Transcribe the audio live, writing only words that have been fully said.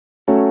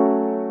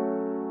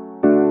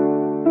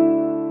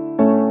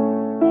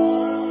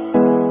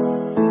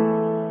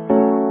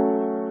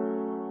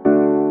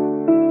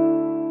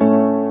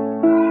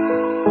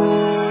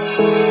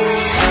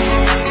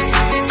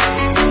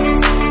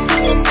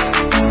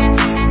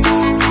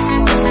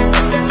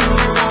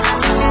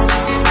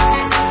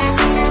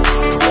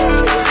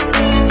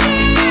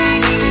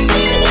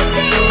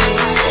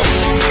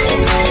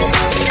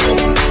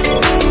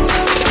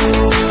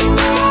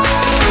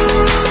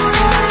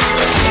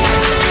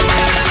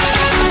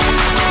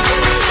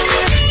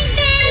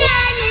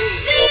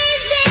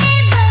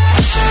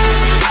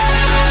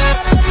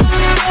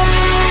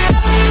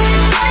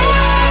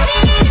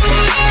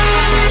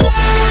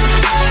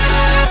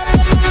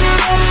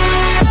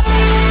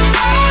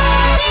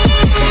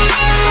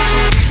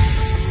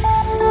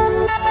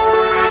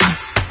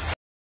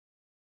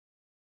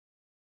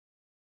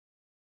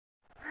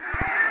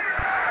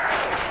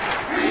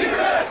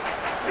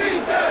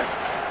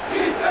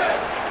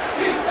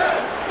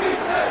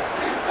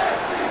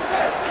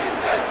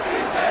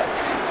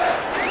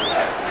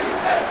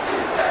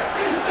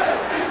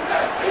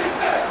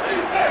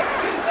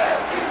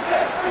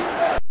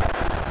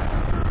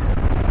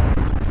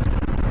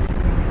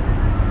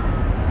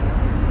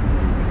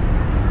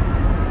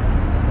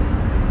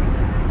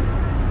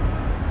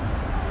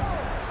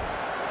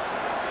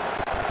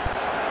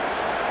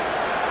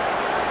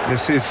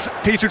This is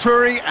Peter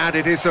Drury, and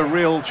it is a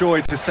real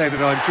joy to say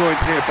that I'm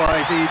joined here by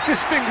the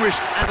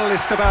distinguished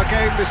analyst of our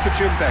game, Mr.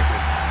 Jim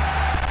Beglin.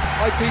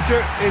 Hi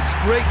Peter, it's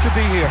great to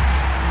be here.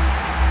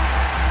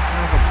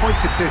 I've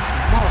appointed this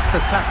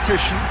master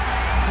tactician.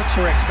 What's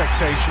your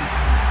expectation?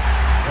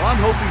 Well,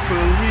 I'm hoping for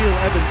a real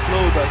ebb and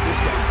flow about this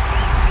game.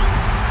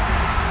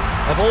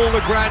 Of all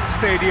the grand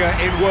stadia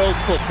in world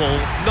football,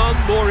 none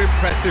more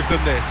impressive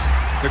than this.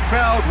 The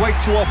crowd wait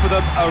to offer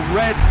them a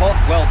red-hot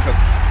welcome.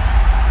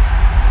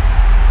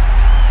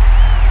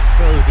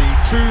 So the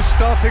two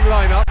starting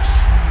lineups.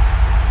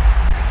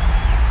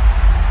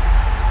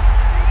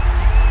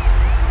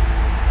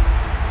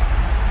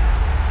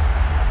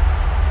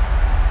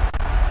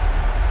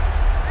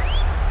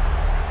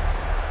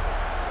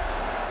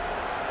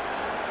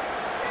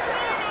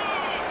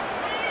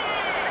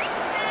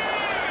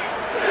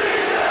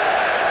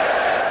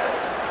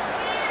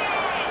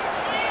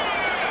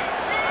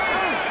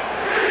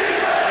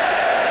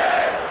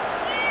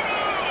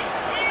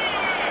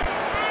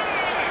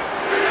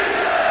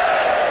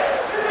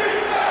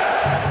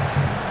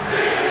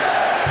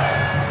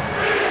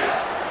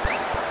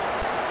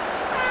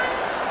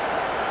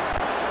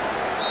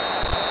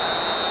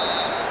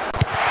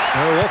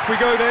 Off we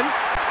go then.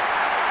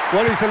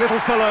 Well, he's a little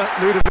fella,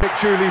 Ludovic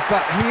Julie,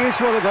 but he is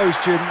one of those,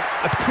 Jim,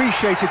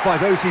 appreciated by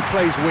those he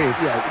plays with.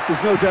 Yeah,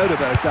 there's no doubt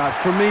about that.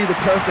 For me, the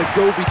perfect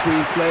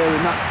go-between player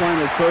in that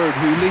final third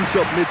who links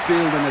up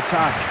midfield and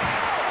attack.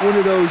 One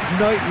of those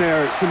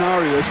nightmare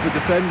scenarios for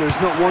defenders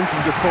not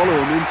wanting to follow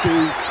him into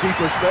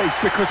deeper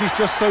space. Because he's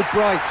just so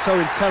bright, so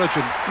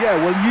intelligent. Yeah,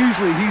 well,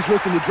 usually he's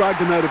looking to drag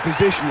them out of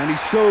position, and he's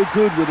so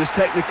good with his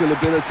technical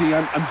ability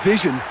and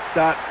vision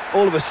that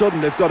all of a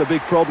sudden they've got a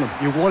big problem.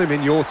 You want him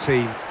in your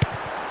team.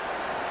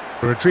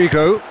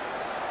 Rodrigo.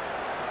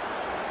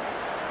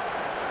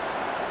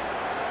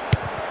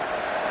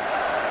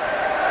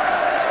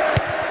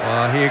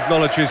 He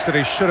acknowledges that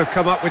he should have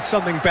come up with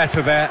something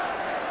better there.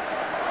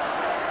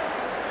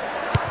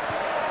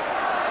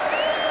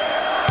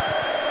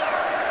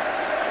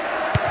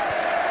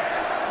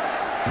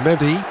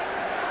 Mendy.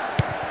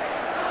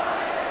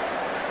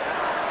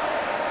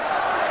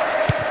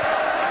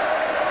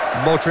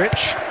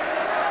 Mudryk.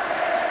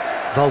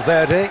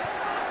 Valverde.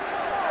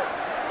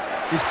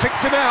 He's picked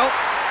him out.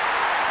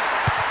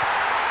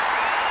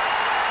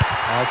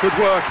 Oh, good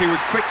work. He was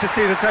quick to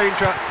see the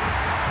danger.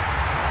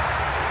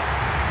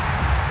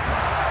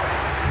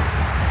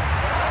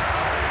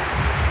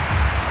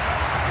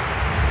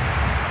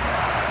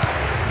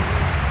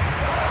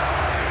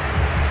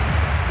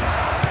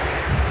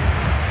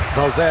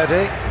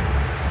 Valverde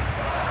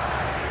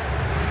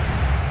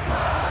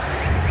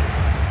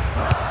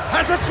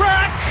has a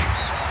crack,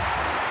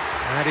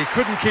 and he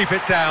couldn't keep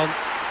it down.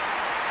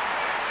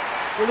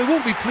 Well, they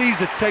won't be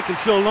pleased it's taken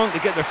so long to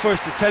get their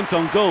first attempt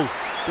on goal.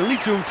 They'll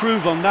need to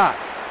improve on that.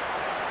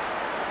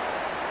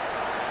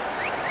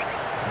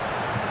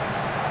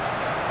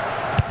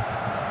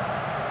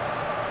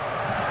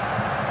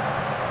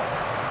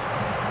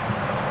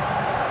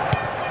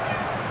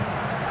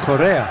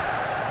 Correa.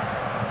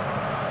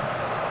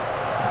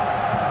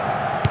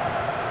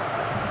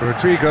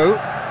 Rodrigo.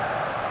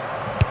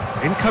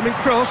 Incoming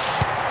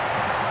cross.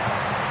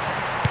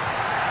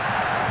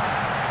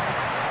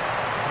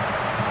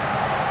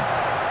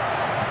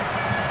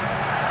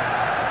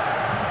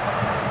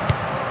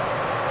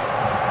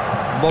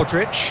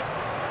 Mudryk.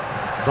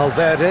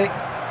 Valverde.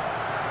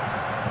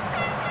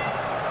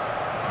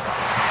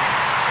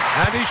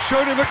 And he's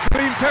shown him a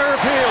clean pair of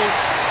heels.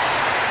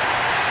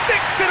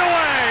 Sticks it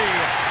away.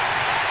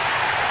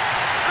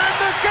 And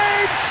the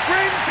game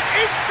springs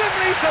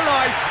instantly to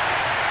life.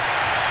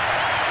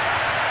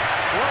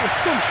 Well, it was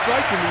some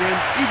strike in the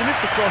end, even if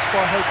the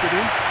crossbar helped it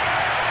in.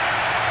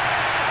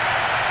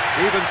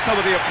 Even some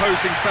of the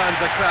opposing fans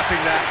are clapping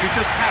that. You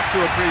just have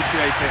to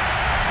appreciate it.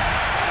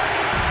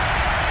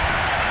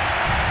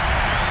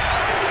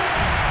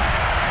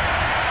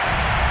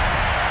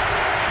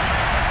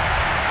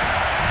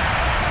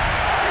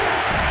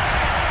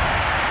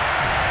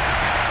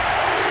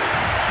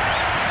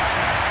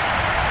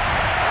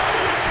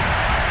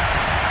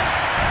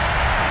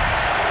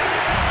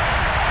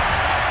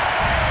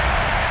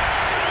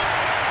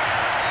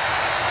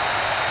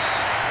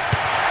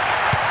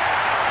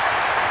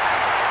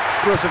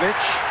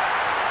 Brozovic.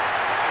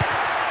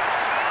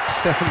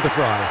 Stefan de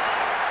Vrij.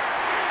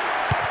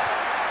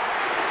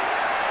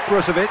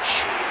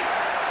 Brozovic.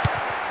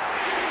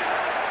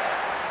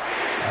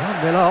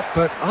 1-0 up,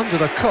 but under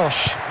the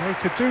cosh. They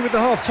could do with the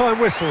half-time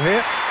whistle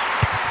here.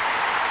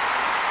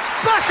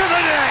 Back of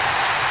the net!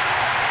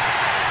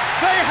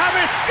 They have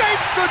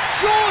escaped the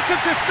jaws of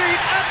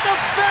defeat at the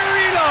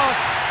very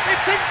last.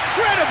 It's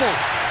incredible!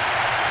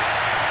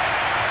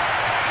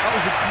 That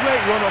was a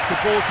great run off the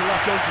ball to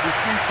latch onto the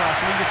free pass,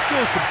 and he was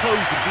so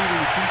composed in beating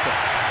the keeper.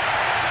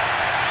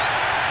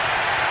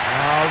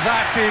 Oh,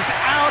 that is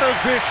out of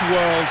this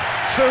world.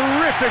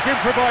 Terrific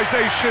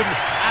improvisation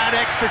and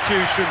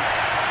execution.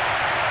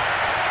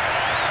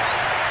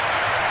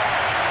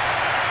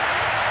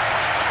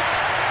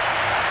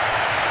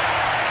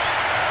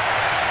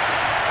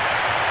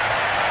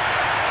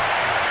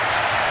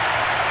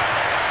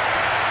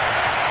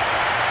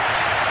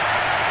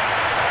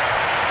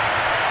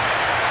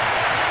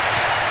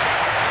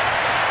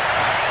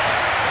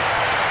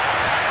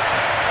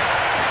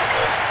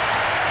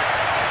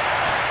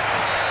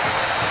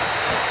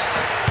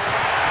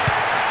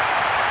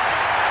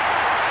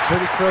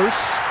 Toni Kroos.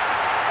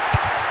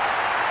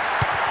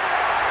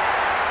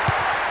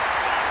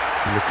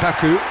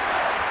 Lukaku.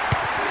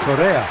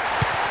 Correa.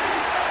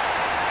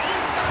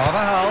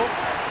 Carvajal.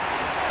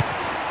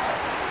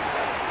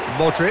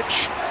 Mudryk.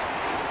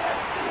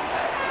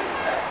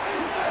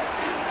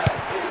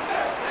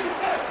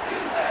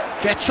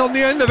 Gets on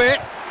the end of it.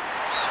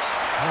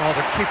 Oh,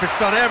 the keeper's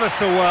done ever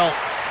so well.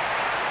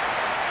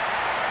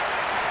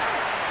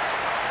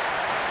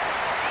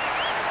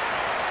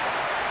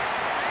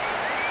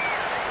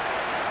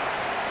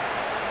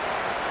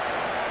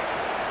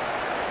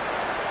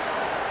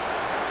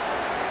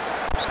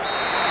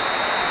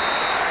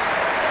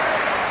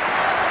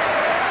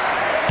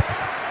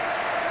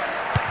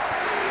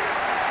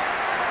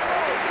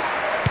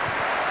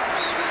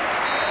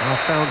 Now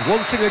found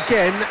wanting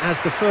again as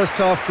the first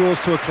half draws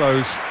to a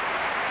close.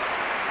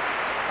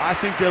 I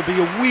think they'll be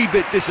a wee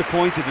bit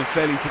disappointed in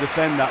failing to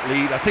defend that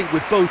lead. I think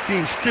with both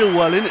teams still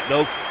well in it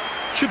though,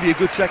 should be a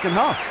good second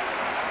half.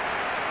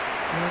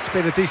 Well, it's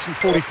been a decent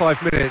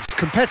 45 minutes.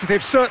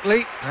 Competitive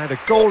certainly, and a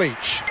goal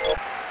each.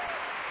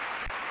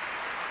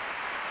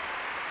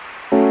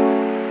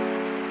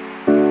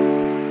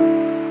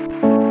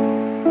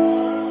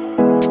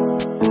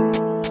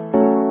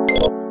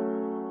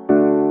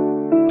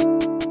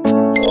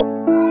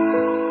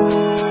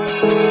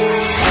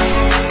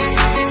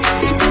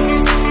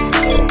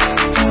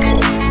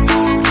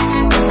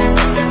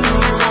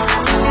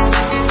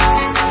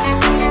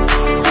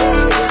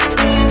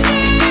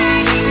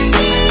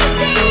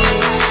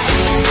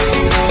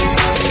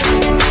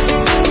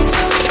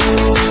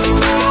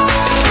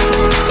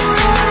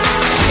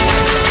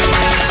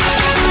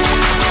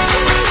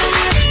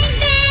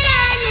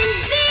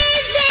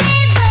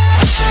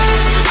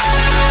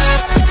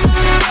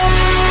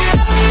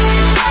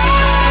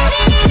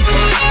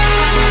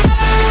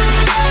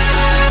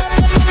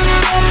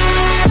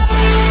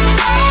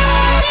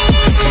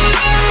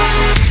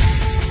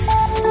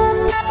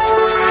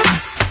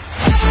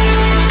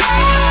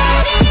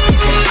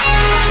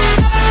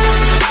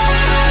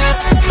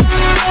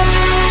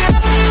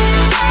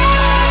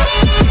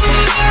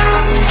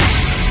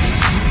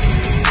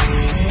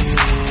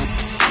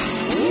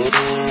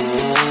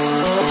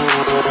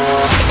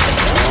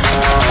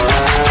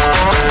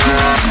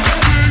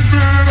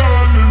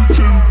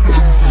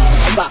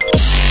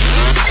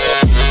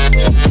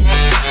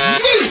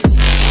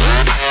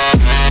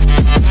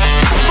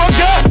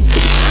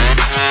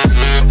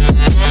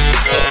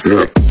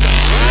 Yeah.